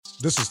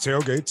This is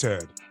Tailgate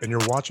Ted, and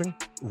you're watching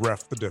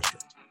Ref the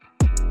District.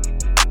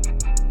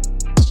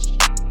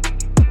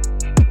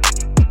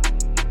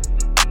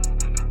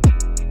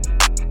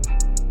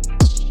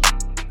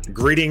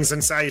 Greetings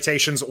and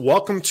salutations.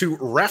 Welcome to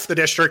Ref the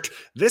District.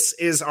 This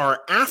is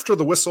our After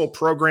the Whistle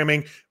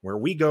programming where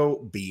we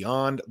go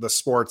beyond the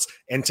sports.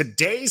 And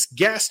today's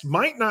guest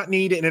might not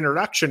need an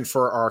introduction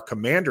for our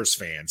Commanders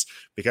fans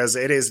because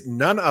it is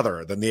none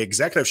other than the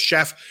executive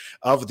chef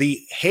of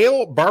the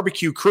Hale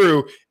Barbecue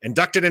Crew,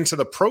 inducted into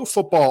the Pro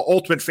Football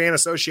Ultimate Fan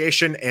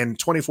Association in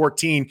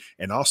 2014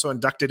 and also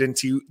inducted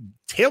into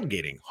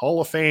Tailgating Hall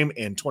of Fame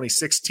in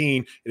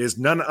 2016. It is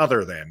none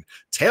other than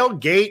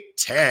Tailgate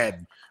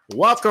Ted.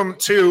 Welcome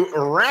to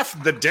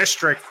Ref the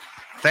District.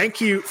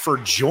 Thank you for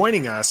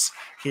joining us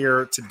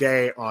here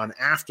today on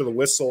After the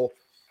Whistle.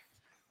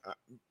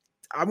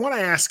 I want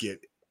to ask you,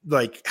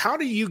 how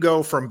do you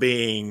go from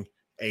being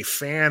a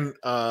fan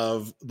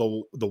of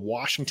the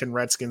Washington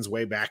Redskins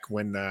way back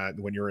when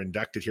you were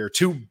inducted here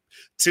to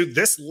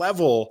this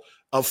level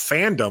of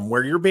fandom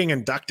where you're being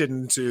inducted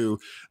into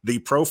the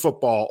Pro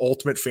Football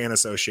Ultimate Fan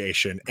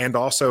Association and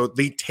also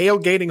the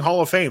Tailgating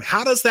Hall of Fame?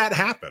 How does that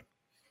happen?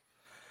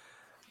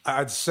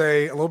 I'd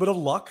say a little bit of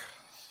luck,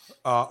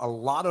 a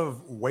lot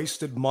of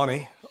wasted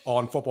money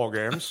on football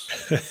games,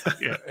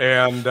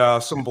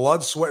 and some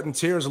blood, sweat, and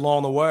tears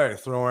along the way,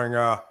 throwing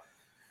I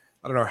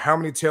don't know how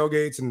many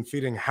tailgates and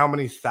feeding how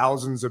many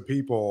thousands of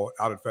people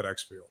out at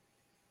FedEx Field.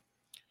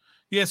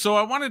 Yeah, so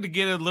I wanted to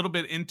get a little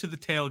bit into the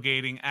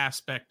tailgating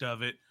aspect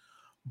of it,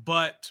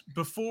 but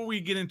before we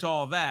get into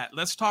all that,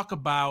 let's talk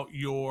about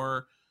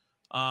your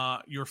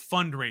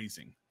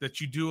fundraising. That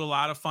you do a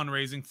lot of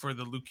fundraising for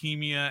the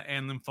Leukemia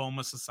and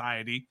Lymphoma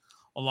Society,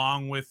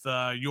 along with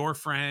your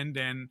friend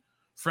and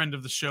friend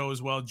of the show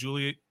as well,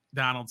 Julie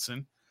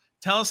Donaldson.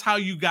 Tell us how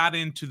you got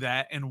into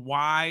that and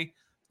why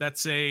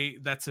that's a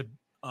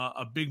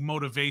big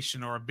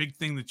motivation or a big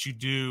thing that you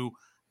do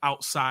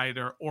outside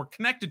or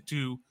connected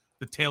to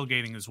the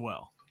tailgating as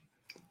well.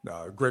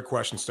 Great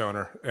question,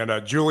 Stoner.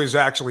 And Julie's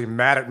actually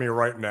mad at me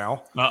right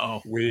now.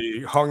 Uh-oh.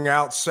 We hung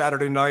out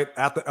Saturday night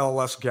at the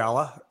LS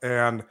Gala,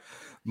 and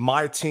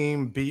my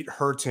team beat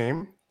her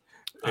team.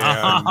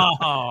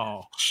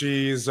 And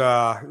she's,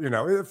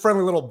 a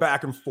friendly little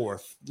back and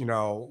forth.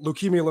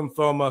 Leukemia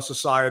Lymphoma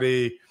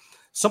Society.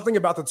 Something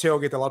about the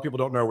tailgate that a lot of people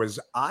don't know is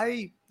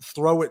I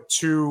throw it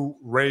to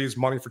raise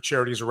money for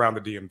charities around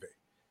the DMV.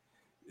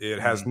 It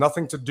has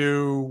nothing to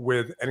do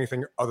with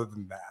anything other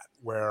than that,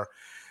 where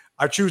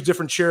I choose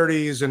different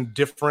charities and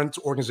different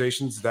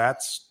organizations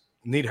that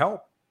need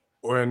help.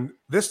 And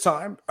this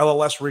time,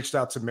 LLS reached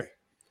out to me.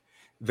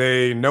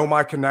 They know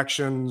my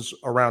connections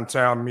around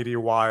town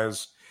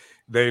media-wise.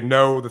 They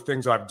know the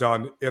things I've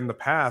done in the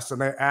past,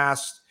 and they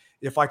asked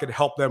if I could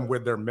help them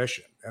with their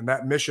mission. And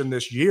that mission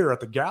this year at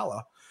the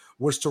gala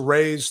was to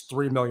raise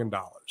 $3 million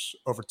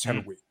over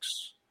 10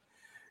 weeks.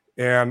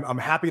 And I'm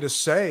happy to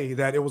say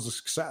that it was a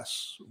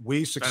success.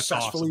 We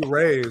successfully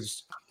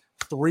raised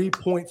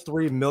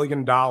 $3.3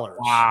 million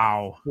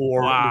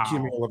for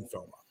leukemia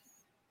lymphoma.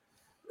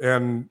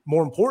 And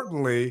more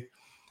importantly,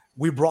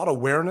 we brought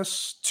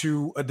awareness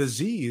to a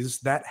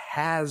disease that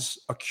has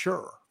a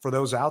cure for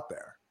those out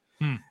there.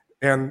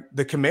 And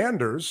the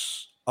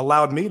Commanders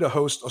allowed me to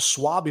host a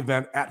swab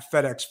event at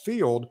FedEx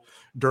Field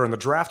during the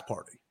draft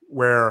party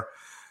where,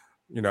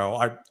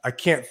 I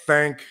can't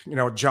thank,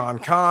 John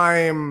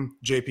Keim,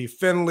 JP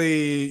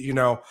Finley,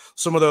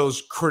 some of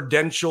those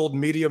credentialed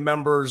media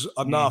members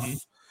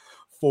enough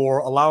for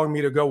allowing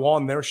me to go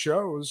on their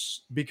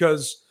shows,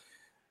 because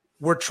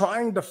we're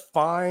trying to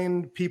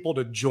find people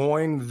to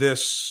join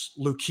this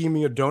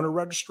leukemia donor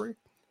registry.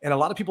 And a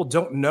lot of people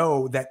don't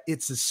know that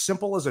it's as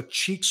simple as a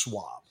cheek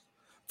swab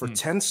for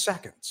 10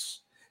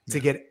 seconds to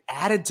get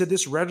added to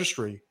this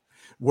registry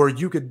where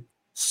you could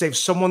save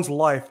someone's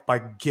life by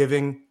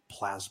giving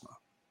plasma.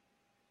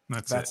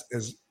 That's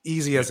as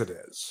easy as it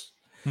is.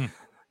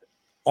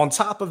 On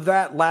top of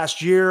that,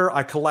 last year,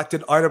 I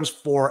collected items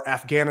for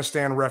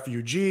Afghanistan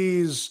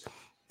refugees.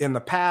 In the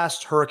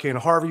past, Hurricane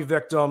Harvey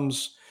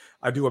victims.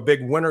 I do a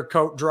big winter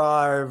coat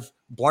drive,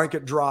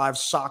 blanket drive,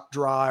 sock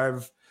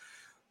drive.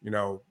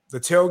 The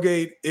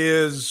tailgate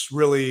is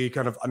really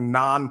kind of a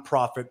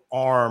nonprofit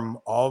arm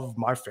of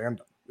my fandom,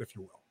 if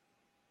you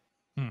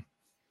will.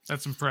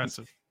 That's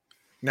impressive.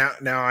 Now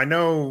I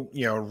know,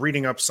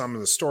 reading up some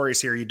of the stories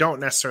here, you don't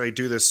necessarily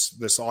do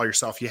this all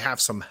yourself. You have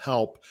some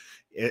help.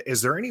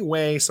 Is there any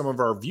way some of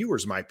our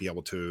viewers might be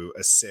able to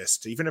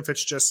assist, even if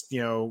it's just,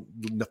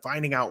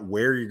 finding out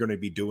where you're going to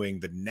be doing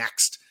the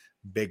next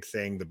big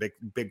thing, the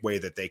big way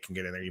that they can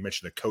get in there? You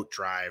mentioned the coat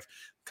drive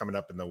coming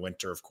up in the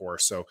winter, of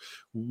course. So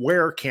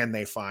where can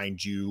they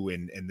find you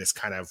in this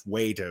kind of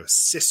way to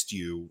assist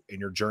you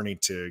in your journey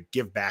to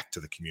give back to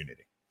the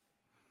community?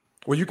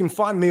 Well, you can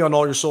find me on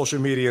all your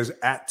social medias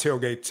at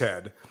Tailgate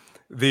Ted.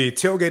 The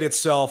tailgate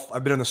itself,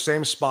 I've been in the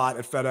same spot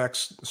at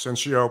FedEx since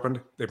she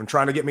opened. They've been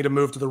trying to get me to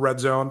move to the red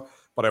zone,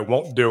 but I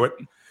won't do it.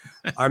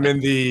 I'm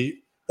in the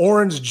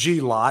orange G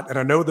lot, and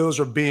I know those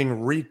are being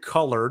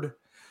recolored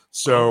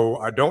So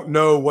I don't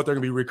know what they're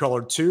going to be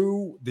recolored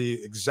to,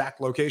 the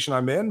exact location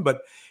I'm in,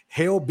 but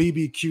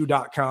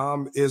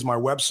hailbbq.com is my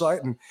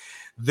website, and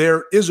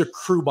there is a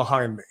crew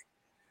behind me.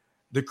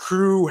 The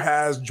crew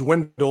has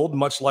dwindled,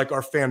 much like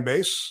our fan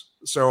base.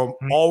 So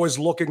I'm always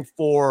looking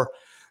for,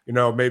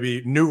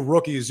 maybe new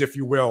rookies, if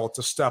you will,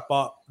 to step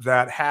up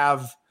that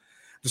have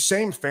the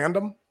same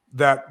fandom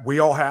that we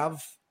all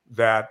have,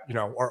 that,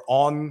 are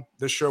on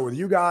this show with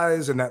you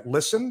guys and that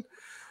listen,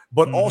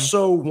 but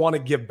also want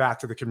to give back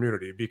to the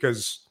community,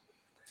 because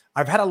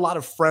I've had a lot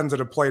of friends that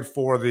have played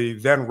for the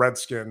then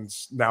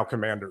Redskins, now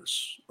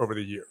Commanders, over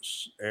the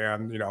years.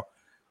 And,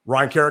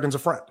 Ryan Kerrigan's a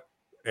friend.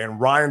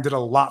 And Ryan did a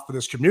lot for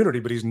this community,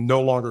 but he's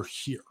no longer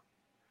here.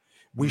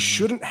 We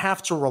shouldn't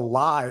have to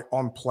rely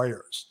on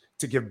players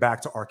to give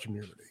back to our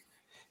community.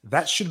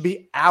 That should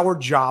be our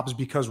jobs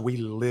because we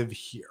live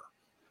here.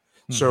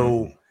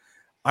 So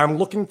I'm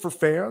looking for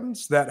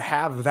fans that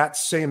have that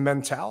same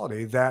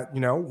mentality, that,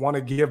 want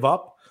to give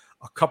up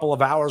a couple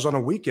of hours on a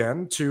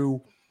weekend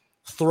to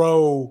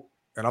throw,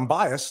 and I'm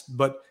biased,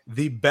 but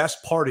the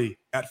best party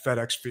at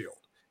FedEx Field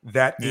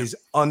that is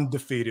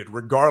undefeated,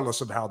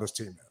 regardless of how this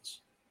team is.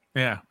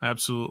 Yeah,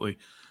 absolutely.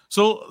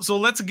 So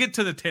let's get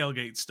to the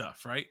tailgate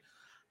stuff, right?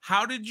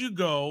 How did you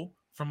go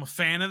from a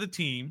fan of the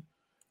team?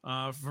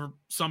 For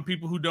some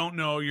people who don't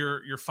know,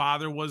 your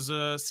father was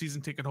a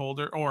season ticket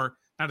holder, or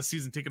not a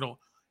season ticket holder,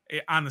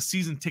 on the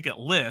season ticket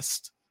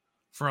list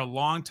for a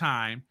long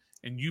time,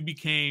 and you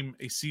became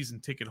a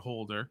season ticket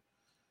holder.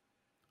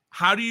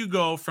 How do you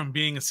go from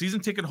being a season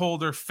ticket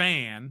holder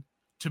fan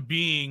to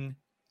being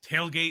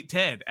Tailgate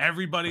Ted?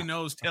 Everybody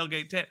knows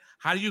Tailgate Ted.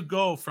 How do you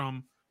go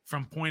from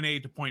point A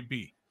to point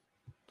B?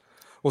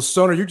 Well,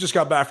 Stoner, you just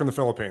got back from the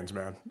Philippines,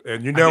 man.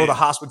 And the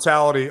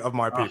hospitality of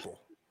my people.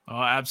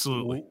 Oh,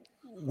 absolutely.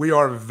 We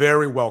are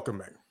very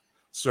welcoming.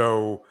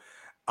 So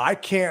I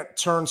can't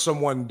turn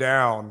someone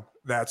down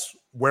that's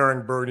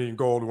wearing burgundy and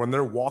gold when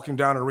they're walking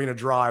down Arena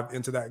Drive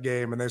into that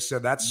game and they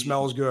said, that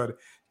smells good.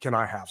 Can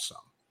I have some?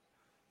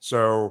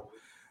 So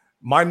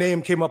my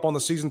name came up on the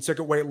season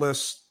ticket wait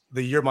list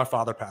the year my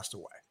father passed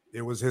away.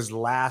 It was his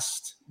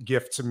last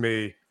gift to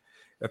me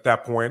at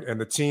that point. And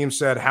the team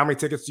said, how many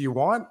tickets do you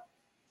want?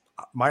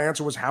 My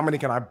answer was, how many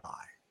can I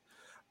buy?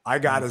 I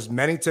got as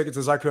many tickets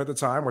as I could at the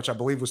time, which I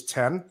believe was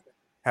 10.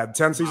 Had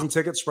 10 season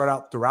tickets spread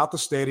out throughout the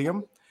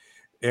stadium.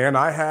 And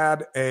I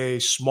had a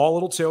small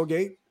little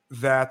tailgate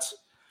that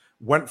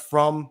went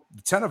from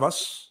the 10 of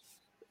us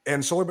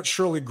and slowly but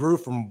surely grew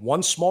from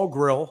one small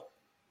grill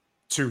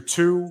to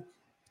 2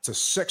 to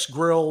 6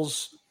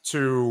 grills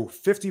to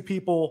 50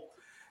 people.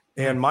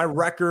 And my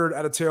record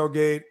at a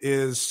tailgate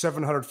is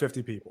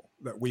 750 people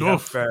that we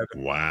have fed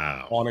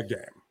on a game.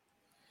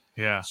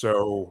 Yeah.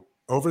 So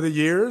over the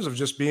years of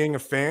just being a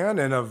fan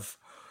and of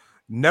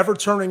never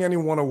turning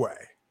anyone away,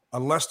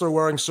 unless they're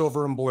wearing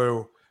silver and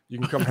blue, you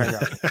can come hang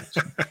out.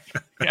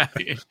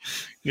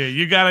 Yeah.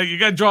 You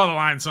gotta draw the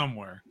line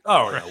somewhere.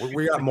 Oh yeah,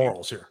 we got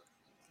morals here.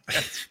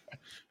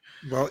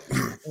 Well,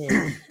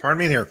 pardon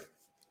me here.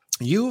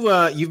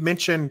 You've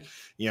mentioned,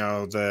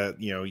 you're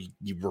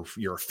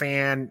a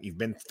fan. You've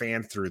been a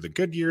fan through the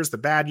good years, the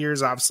bad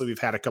years. Obviously, we've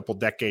had a couple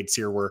decades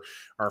here where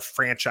our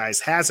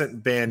franchise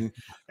hasn't been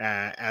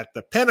at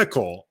the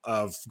pinnacle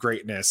of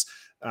greatness.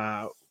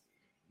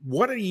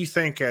 What do you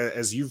think,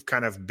 as you've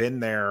kind of been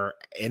there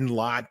in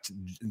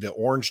the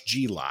Orange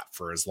G lot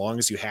for as long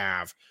as you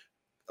have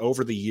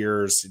over the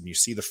years, and you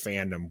see the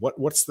fandom,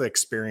 what's the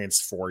experience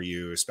for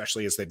you,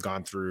 especially as they've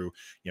gone through,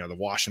 the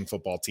Washington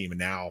football team and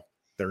now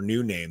their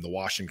new name, the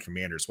Washington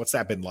Commanders? What's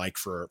that been like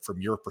from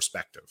your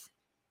perspective?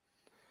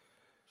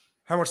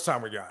 How much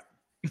time we got?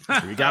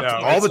 We got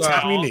all the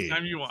time you need.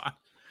 Time you want.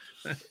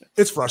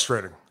 It's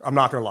frustrating. I'm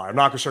not going to lie. I'm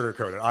not going to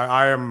sugarcoat it.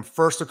 I am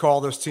first to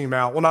call this team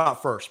out. Well, not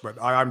first, but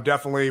I'm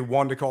definitely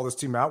one to call this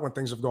team out when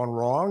things have gone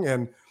wrong.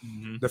 And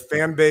the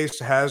fan base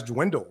has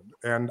dwindled.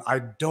 And I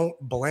don't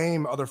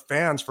blame other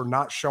fans for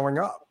not showing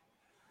up.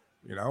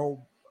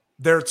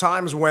 There are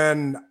times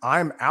when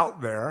I'm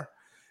out there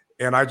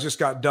and I just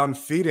got done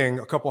feeding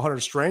a couple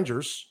hundred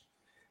strangers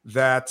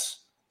that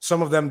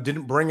some of them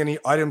didn't bring any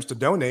items to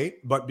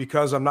donate, but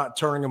because I'm not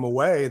turning them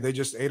away, they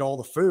just ate all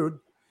the food.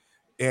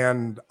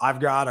 And I've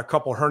got a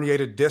couple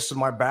herniated discs in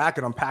my back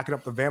and I'm packing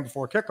up the van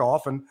before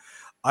kickoff. And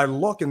I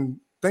look and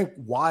think,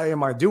 why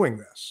am I doing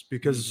this?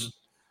 Because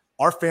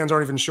our fans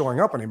aren't even showing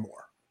up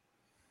anymore.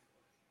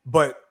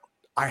 But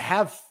I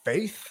have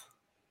faith,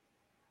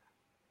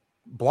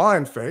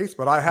 blind faith,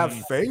 but I have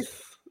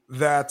faith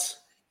that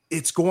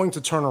it's going to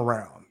turn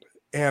around.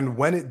 And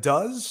when it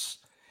does,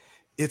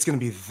 it's going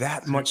to be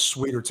that much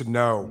sweeter to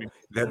know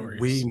that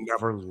we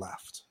never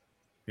left.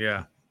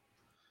 Yeah.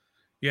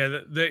 Yeah.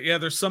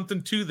 There's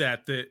something to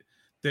that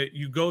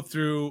you go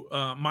through.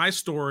 My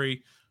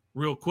story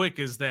real quick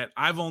is that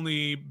I've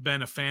only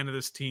been a fan of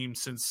this team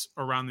since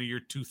around the year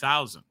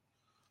 2000.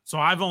 So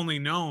I've only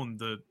known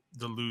the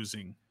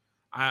losing.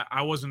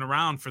 I wasn't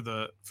around for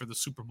the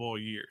Super Bowl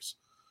years.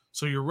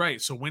 So you're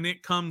right. So when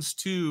it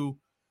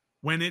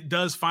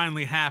does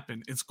finally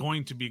happen, it's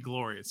going to be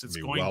glorious. It's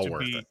going to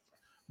be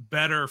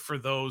better for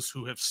those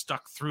who have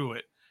stuck through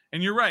it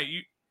And you're right.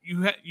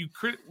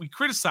 We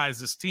criticize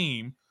this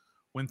team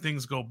when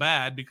things go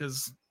bad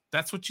because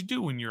that's what you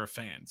do when you're a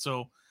fan.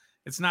 So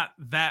it's not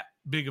that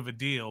big of a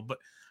deal. But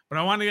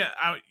I want to get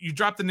you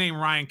dropped the name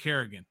Ryan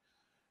Kerrigan.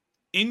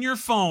 In your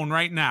phone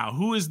right now,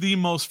 who is the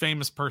most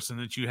famous person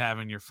that you have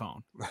in your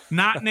phone?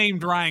 Not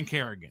named Ryan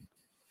Kerrigan.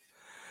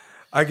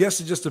 I guess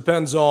it just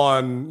depends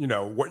on,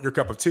 what your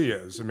cup of tea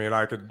is. I mean,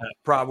 I could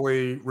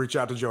probably reach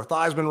out to Joe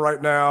Theismann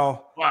right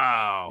now.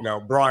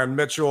 Wow. Brian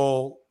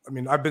Mitchell. I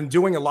mean, I've been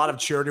doing a lot of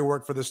charity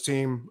work for this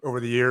team over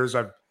the years.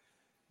 I've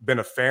been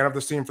a fan of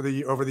this team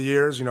over the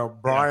years.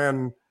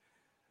 Brian,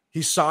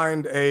 he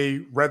signed a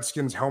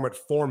Redskins helmet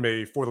for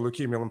me for the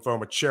Leukemia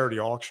Lymphoma charity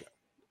auction.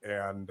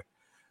 And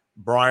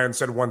Brian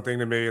said one thing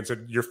to me and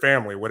said, your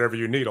family, whatever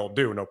you need, I'll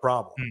do, no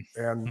problem.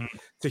 And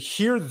to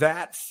hear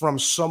that from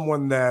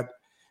someone that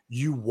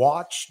you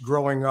watched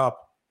growing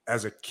up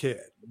as a kid,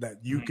 that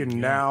you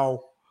can now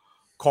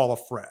call a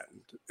friend.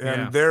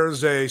 And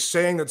there's a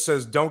saying that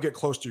says, don't get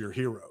close to your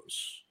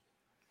heroes.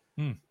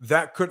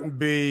 That couldn't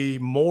be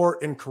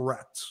more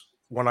incorrect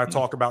when I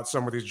talk about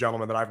some of these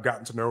gentlemen that I've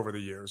gotten to know over the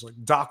years. Like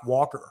Doc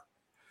Walker,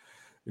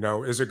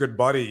 is a good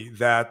buddy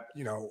that,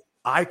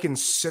 I can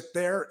sit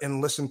there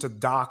and listen to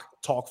Doc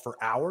talk for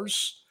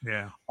hours.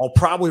 Yeah. I'll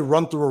probably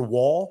run through a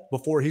wall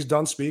before he's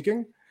done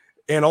speaking,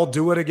 and I'll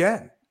do it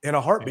again in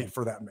a heartbeat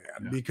for that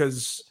man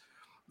because,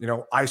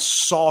 I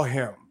saw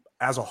him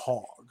as a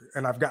hog,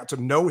 and I've got to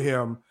know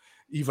him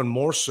even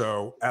more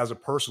so as a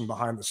person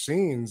behind the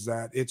scenes,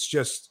 that it's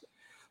just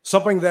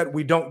something that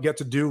we don't get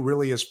to do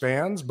really as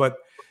fans, but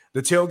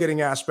the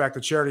tailgating aspect,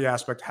 the charity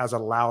aspect has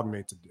allowed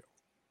me to do.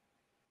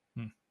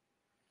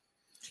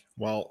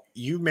 Well,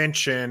 you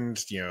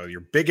mentioned, your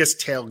biggest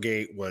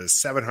tailgate was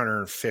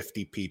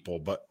 750 people,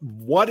 but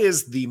what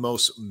is the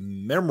most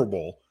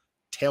memorable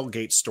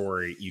tailgate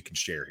story you can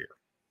share here?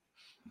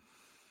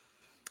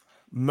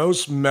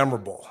 Most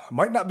memorable.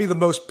 Might not be the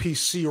most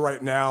PC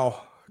right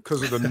now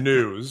because of the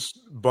news,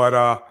 but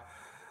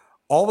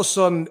all of a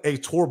sudden a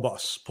tour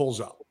bus pulls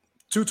up.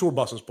 2 tour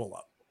buses pull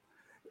up,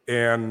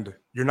 and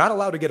you're not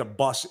allowed to get a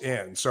bus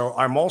in. So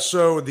I'm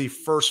also the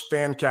first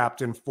fan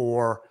captain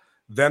for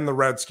then the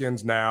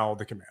Redskins, now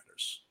the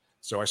Commanders.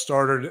 So I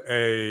started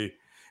a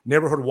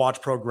neighborhood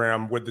watch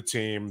program with the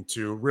team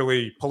to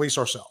really police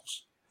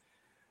ourselves.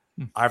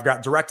 I've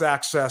got direct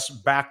access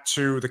back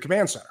to the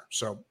command center.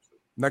 So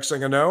next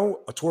thing I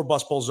know, a tour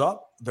bus pulls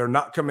up. They're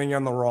not coming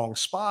in the right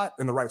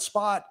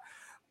spot.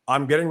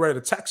 I'm getting ready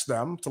to text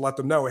them to let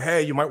them know,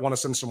 hey, you might want to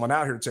send someone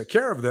out here to take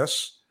care of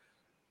this.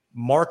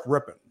 Mark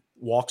Rippon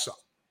walks up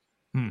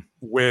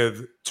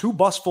with 2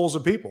 busfuls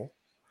of people,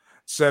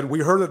 said, we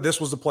heard that this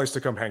was the place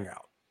to come hang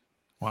out.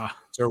 Wow.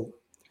 So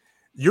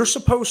you're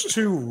supposed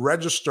to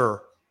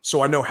register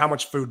so I know how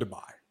much food to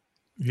buy.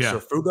 Yeah. So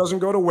food doesn't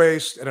go to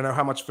waste, and I know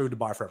how much food to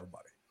buy for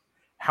everybody.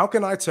 How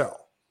can I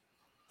tell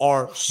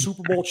our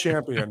Super Bowl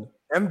champion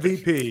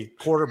MVP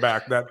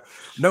quarterback that,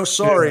 no,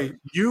 sorry,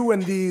 you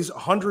and these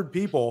 100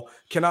 people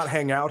cannot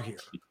hang out here?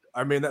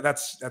 I mean,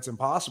 that's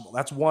impossible.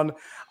 That's one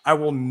I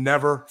will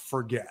never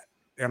forget.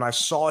 And I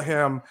saw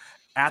him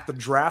at the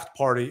draft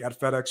party at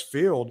FedEx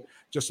Field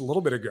just a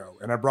little bit ago,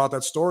 and I brought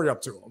that story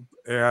up to him,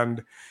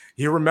 and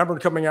he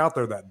remembered coming out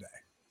there that day.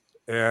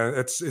 And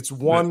it's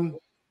one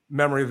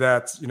memory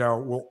that,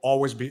 will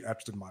always be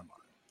etched in my mind.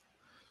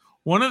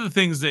 One of the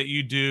things that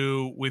you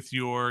do with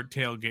your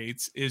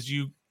tailgates is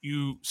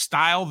you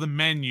style the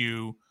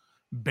menu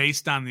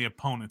based on the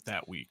opponent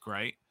that week,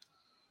 right?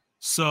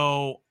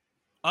 So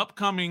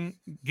upcoming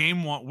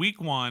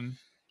week 1,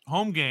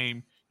 home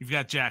game, you've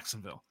got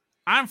Jacksonville.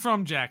 I'm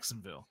from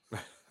Jacksonville.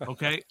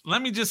 Okay.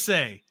 Let me just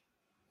say,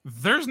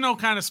 there's no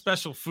kind of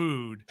special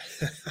food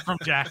from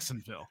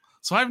Jacksonville.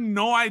 So I have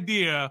no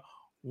idea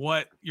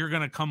what you're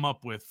going to come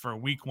up with for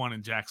week 1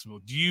 in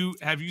Jacksonville.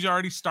 Have you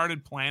already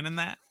started planning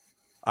that?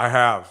 I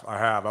have.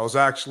 I was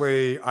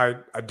actually, I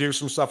do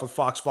some stuff with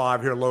Fox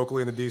 5 here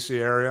locally in the DC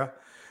area.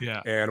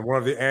 Yeah. And one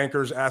of the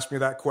anchors asked me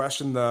that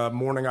question the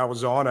morning I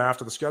was on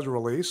after the schedule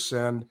release.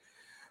 And,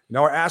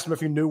 I asked him if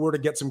he knew where to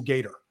get some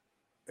gator.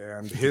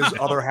 And his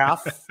other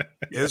half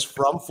is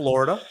from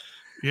Florida.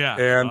 Yeah.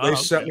 And they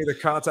sent me the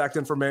contact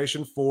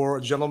information for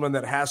a gentleman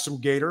that has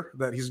some gator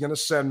that he's going to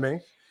send me.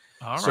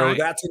 That's going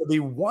to be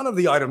one of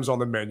the items on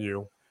the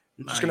menu.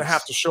 You're just going to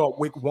have to show up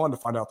week 1 to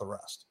find out the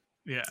rest.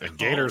 Yeah. The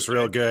gator's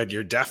real good.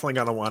 You're definitely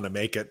going to want to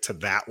make it to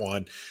that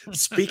one.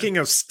 Speaking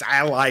of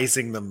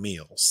stylizing the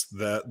meals,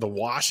 the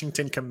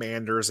Washington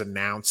Commanders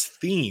announced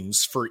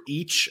themes for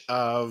each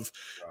of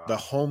the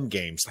home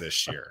games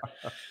this year.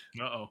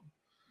 Uh-oh.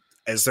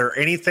 Is there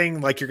anything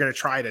like you're going to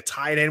try to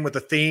tie it in with the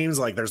themes?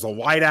 Like there's the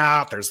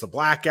whiteout, there's the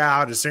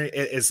blackout.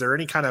 Is there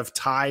any kind of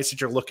ties that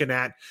you're looking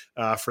at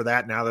for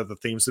that now that the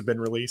themes have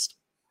been released?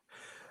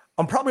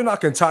 I'm probably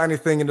not going to tie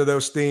anything into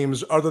those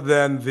themes other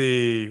than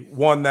the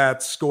one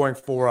that's going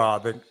for I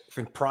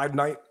think Pride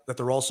Night that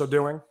they're also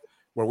doing,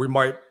 where we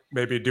might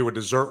maybe do a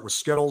dessert with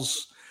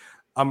Skittles.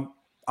 I'm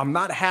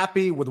not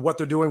happy with what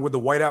they're doing with the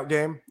whiteout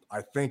game.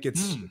 I think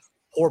it's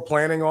poor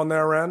planning on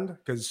their end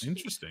because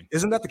interesting.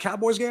 Isn't that the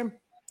Cowboys game?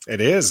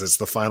 It is. It's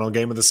the final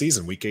game of the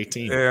season, week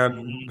 18.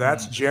 And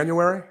that's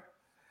January.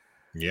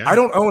 Yeah. I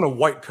don't own a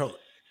white coat.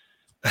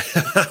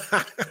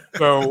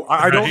 So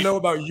I don't know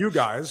about you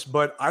guys,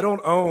 but I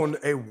don't own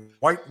a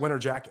white winter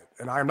jacket,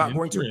 and I'm not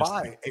going to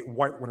buy a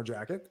white winter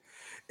jacket.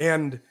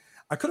 And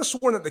I could have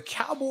sworn that the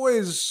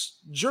Cowboys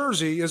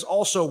jersey is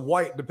also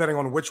white, depending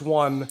on which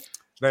one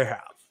they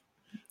have.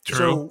 True.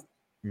 So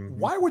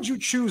why would you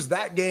choose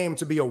that game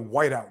to be a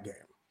whiteout game?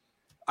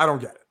 I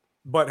don't get it.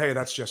 But hey,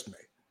 that's just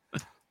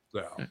me.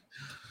 So.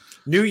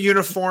 New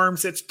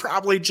uniforms. It's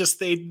probably just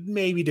they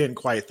maybe didn't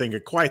quite think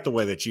it quite the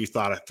way that you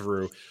thought it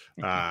through.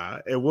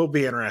 It will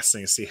be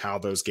interesting to see how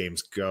those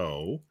games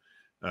go.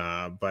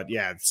 But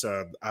yeah, it's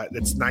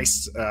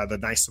nice. The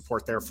nice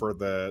support there for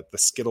the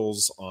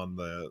Skittles on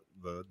the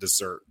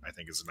dessert, I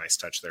think, is a nice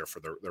touch there for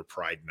their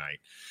Pride Night.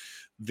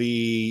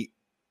 We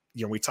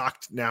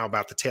talked now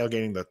about the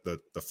tailgating, the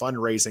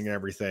fundraising and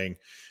everything.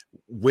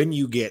 When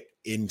you get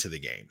into the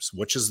games,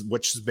 which has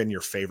been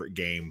your favorite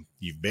game?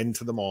 You've been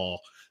to them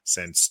all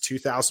since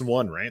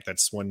 2001, right?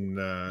 That's when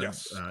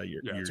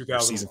your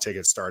season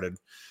ticket started.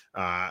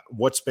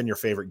 What's been your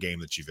favorite game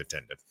that you've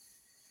attended?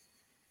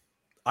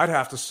 I'd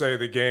have to say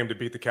the game to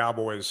beat the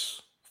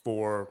Cowboys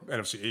for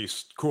NFC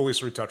East, Cooley's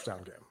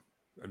 3-touchdown game.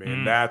 I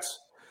mean,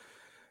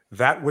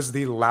 that was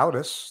the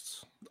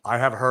loudest I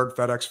have heard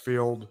FedEx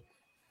Field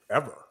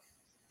ever.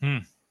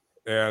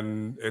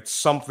 And it's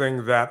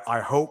something that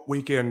I hope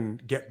we can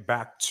get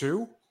back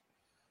to.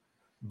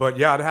 But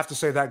yeah, I'd have to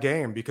say that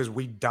game because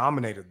we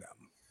dominated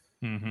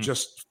them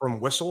just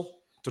from whistle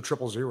to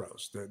 000.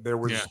 There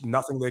was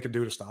nothing they could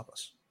do to stop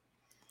us.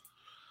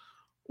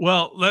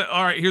 Well,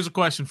 all right, here's a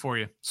question for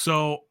you.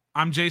 So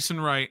I'm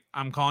Jason Wright.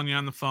 I'm calling you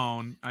on the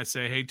phone. I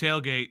say, hey,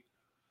 Tailgate,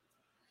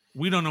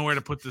 we don't know where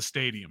to put the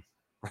stadium.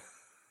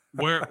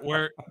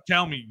 Where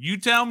tell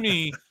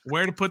me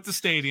where to put the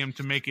stadium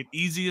to make it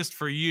easiest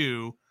for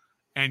you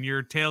and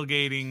your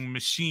tailgating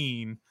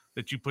machine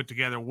that you put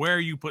together. Where are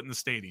you putting the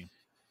stadium?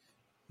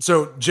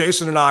 So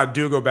Jason and I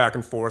do go back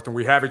and forth, and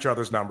we have each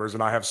other's numbers,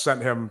 and I have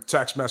sent him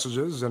text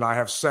messages, and I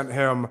have sent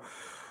him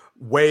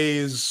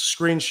Waze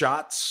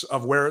screenshots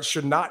of where it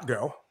should not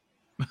go.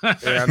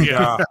 And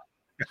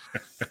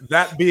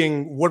that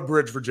being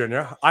Woodbridge,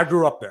 Virginia. I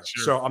grew up there.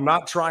 Sure. So I'm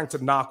not trying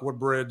to knock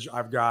Woodbridge.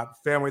 I've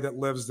got family that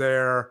lives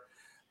there.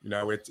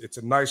 It's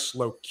a nice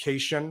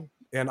location.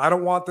 And I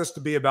don't want this to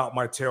be about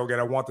my tailgate.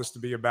 I want this to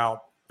be about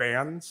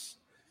fans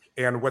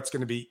and what's going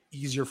to be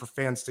easier for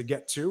fans to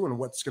get to and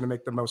what's going to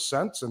make the most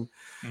sense. And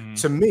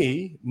to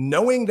me,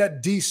 knowing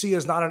that DC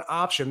is not an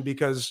option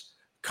because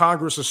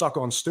Congress is stuck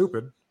on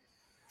stupid,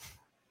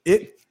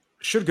 it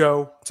should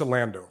go to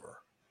Landover.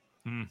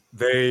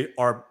 They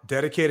are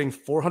dedicating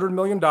 $400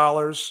 million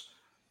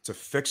to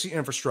fix the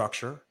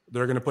infrastructure.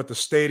 They're going to put the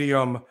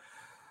stadium,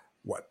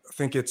 I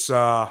think it's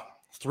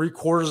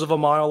 3/4 of a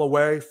mile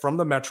away from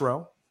the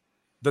metro.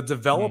 The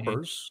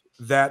developers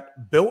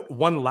that built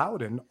One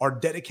Loudoun are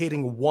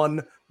dedicating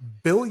 $1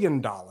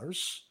 billion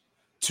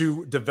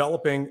to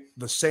developing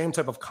the same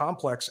type of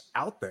complex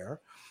out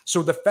there.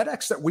 So the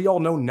FedEx that we all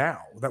know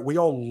now, that we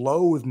all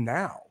loathe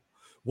now,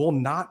 will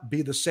not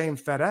be the same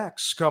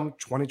FedEx come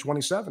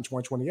 2027,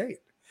 2028.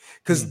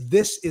 Because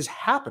this is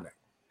happening.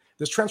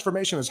 This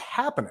transformation is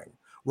happening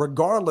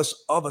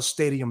regardless of a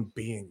stadium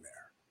being there.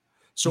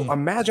 So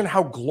imagine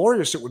how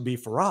glorious it would be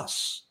for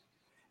us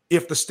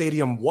if the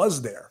stadium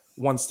was there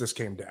once this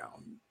came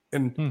down.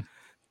 And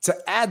to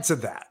add to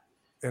that,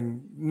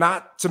 and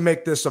not to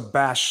make this a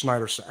bash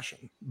Schneider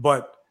session,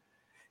 but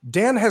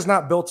Dan has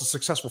not built a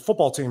successful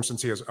football team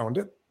since he has owned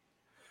it.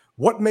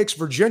 What makes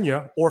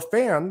Virginia or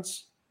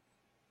fans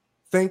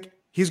think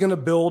he's going to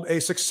build a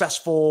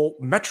successful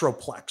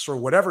metroplex or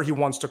whatever he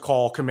wants to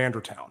call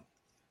Commander Town?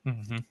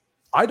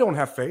 I don't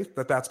have faith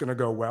that that's going to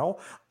go well.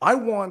 I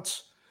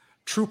want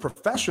true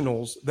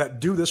professionals that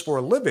do this for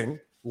a living,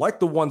 like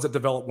the ones that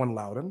develop One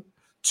Loudoun,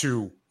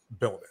 to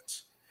build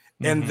it.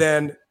 And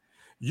then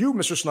you,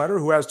 Mr. Schneider,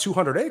 who has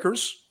 200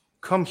 acres,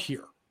 come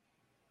here.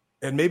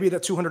 And maybe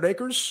that 200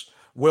 acres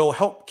will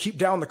help keep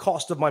down the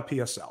cost of my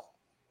PSL.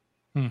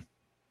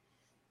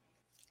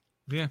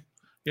 Yeah.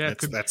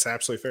 That's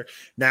absolutely fair.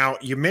 Now,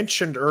 you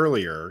mentioned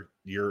earlier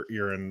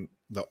you're in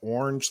the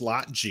orange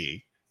lot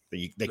G.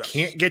 They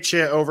can't get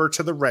you over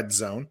to the red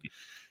zone.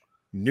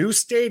 New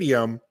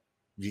stadium.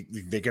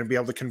 They're going to be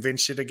able to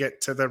convince you to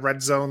get to the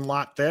red zone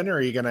lot then, or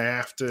are you going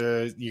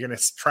to you're going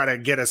to try to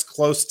get as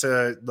close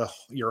to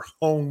your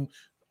home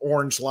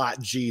orange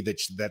lot G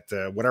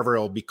that whatever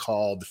it'll be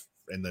called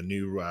in the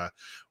new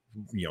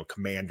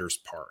Commanders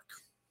Park.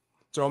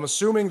 So I'm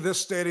assuming this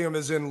stadium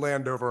is in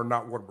Landover,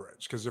 not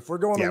Woodbridge, because if we're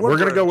going to Woodbridge,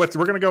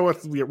 we're going to go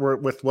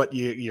with what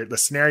the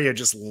scenario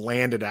just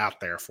landed out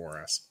there for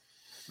us.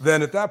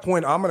 Then at that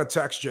point, I'm going to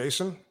text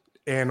Jason,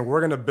 and we're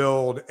going to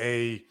build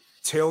a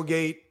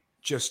tailgate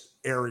just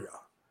area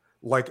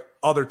like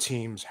other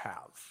teams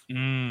have,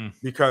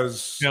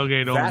 because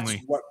tailgate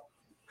only.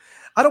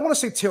 I don't want to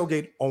say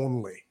tailgate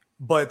only,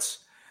 but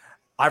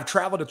I've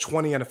traveled to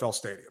 20 NFL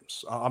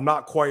stadiums. I'm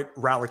not quite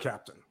rally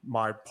captain,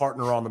 my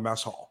partner on the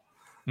mess hall.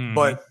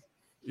 But,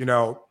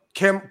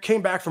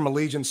 came back from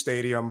Allegiant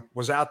Stadium,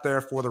 was out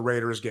there for the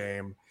Raiders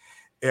game,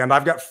 and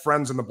I've got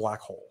friends in the Black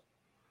Hole.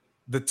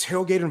 The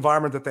tailgate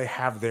environment that they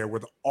have there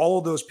with all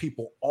of those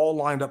people all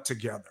lined up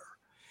together,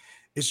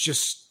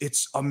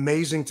 it's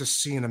amazing to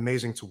see and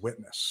amazing to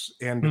witness.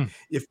 And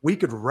if we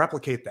could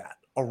replicate that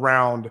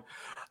around,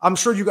 I'm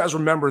sure you guys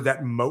remember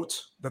that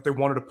moat that they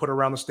wanted to put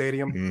around the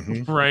stadium.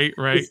 Mm-hmm. Right.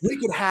 If we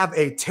could have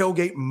a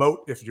tailgate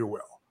moat, if you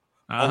will,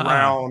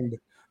 around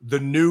the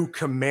new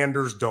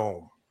Commander's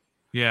Dome.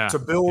 Yeah. To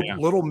build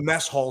little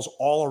mess halls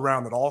all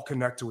around that all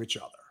connect to each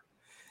other.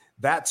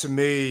 That to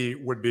me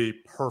would be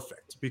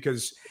perfect,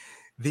 because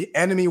the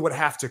enemy would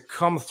have to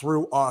come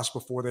through us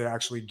before they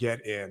actually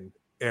get in,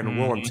 and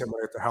we'll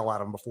intimidate the hell out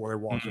of them before they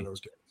walk through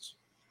those gates.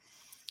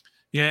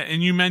 Yeah,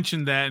 and you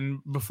mentioned that, and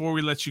before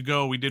we let you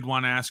go, we did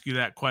want to ask you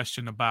that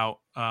question about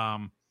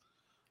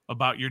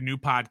your new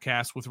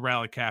podcast with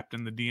Rally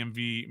Captain, the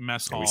DMV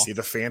Mess Hall. We see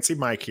the fancy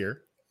mic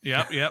here.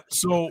 Yep.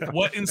 So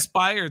what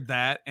inspired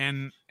that?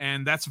 And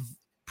that's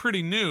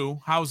pretty new.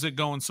 How's it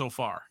going so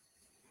far?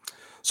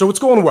 So it's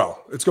going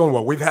well.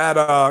 We've had,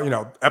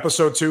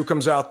 episode 2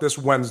 comes out this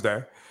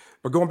Wednesday.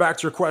 But going back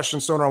to your question,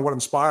 Stoner, on what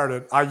inspired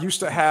it, I used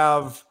to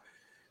have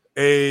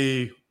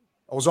I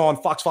was on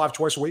Fox 5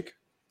 twice a week.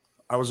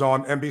 I was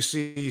on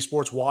NBC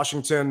Sports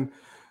Washington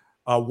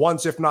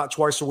once, if not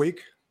twice a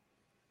week.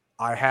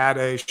 I had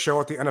a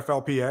show at the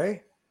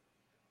NFLPA.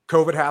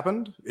 COVID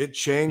happened. It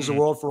changed the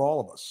world for all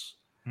of us.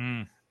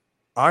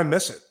 I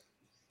miss it.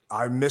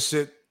 I miss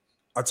it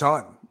a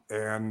ton.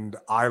 And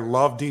I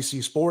love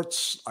DC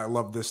sports. I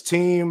love this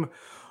team.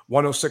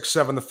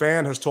 106.7 The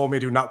Fan has told me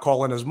to not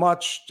call in as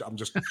much. I'm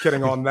just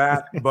kidding on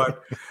that.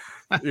 But,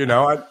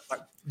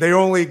 they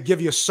only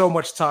give you so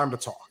much time to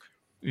talk.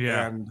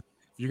 Yeah. And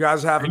you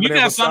guys haven't and you been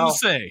able got to something tell, to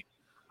say.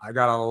 I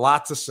got a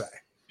lot to say.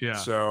 Yeah.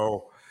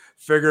 So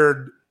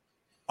figured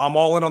I'm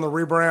all in on the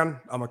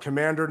rebrand. I'm a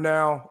commander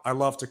now. I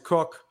love to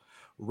cook.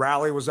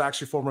 Rally was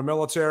actually former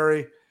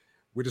military.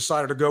 We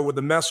decided to go with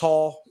the mess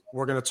hall.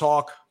 We're going to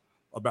talk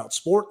about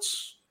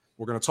sports.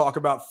 We're going to talk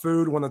about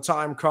food when the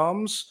time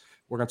comes.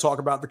 We're going to talk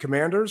about the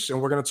Commanders, and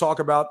we're going to talk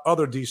about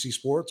other DC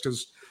sports,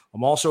 because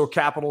I'm also a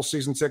Capitals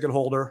season ticket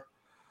holder.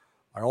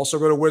 I also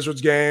go to Wizards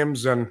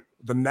games and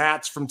the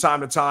Nats from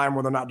time to time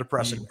when they're not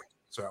depressing me.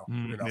 So,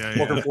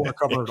 looking forward to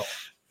covering it all.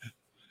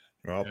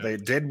 Well, they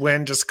did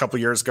win just a couple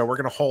years ago. We're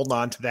going to hold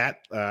on to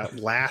that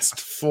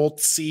last full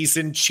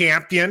season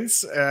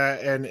champions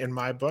in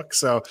my book.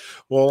 So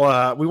we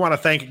want to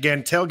thank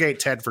again Tailgate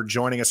Ted for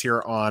joining us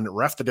here on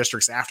Ref the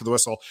District's After the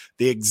Whistle.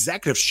 The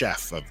executive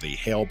chef of the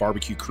Hale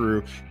Barbecue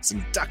Crew is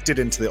inducted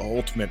into the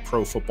Ultimate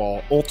Pro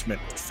Football Ultimate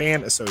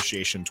Fan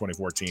Association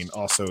 2014,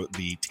 also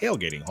the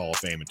Tailgating Hall of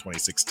Fame in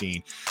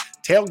 2016.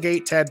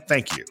 Tailgate Ted,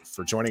 thank you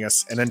for joining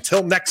us. And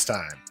until next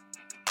time,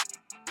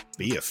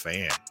 be a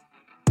fan.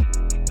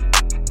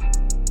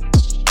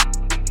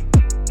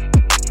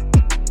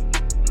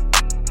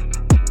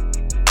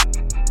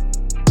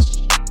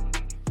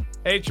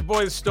 Hey, it's your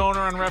boy, the Stoner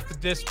on Ref the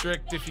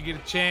District. If you get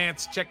a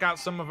chance, check out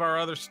some of our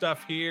other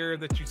stuff here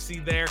that you see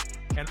there.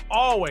 And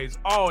always,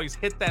 always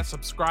hit that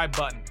subscribe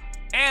button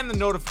and the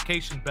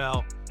notification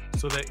bell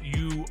so that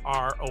you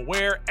are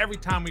aware every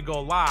time we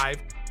go live,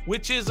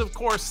 which is, of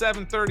course,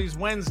 7:30s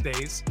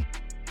Wednesdays.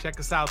 Check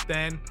us out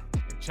then,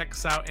 and check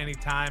us out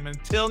anytime.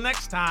 Until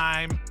next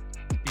time,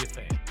 be a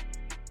fan.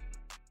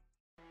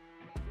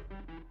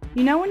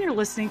 You know when you're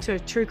listening to a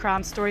true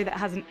crime story that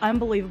has an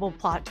unbelievable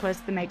plot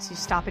twist that makes you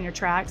stop in your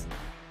tracks?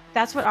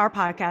 That's what our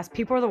podcast,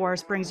 People Are the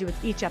Worst, brings you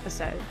with each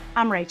episode.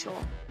 I'm Rachel.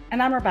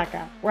 And I'm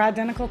Rebecca. We're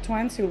identical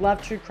twins who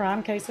love true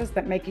crime cases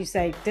that make you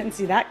say, didn't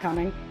see that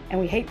coming, and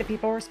we hate the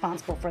people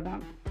responsible for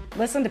them.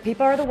 Listen to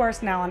People Are the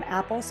Worst now on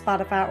Apple,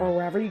 Spotify, or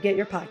wherever you get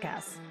your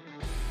podcasts.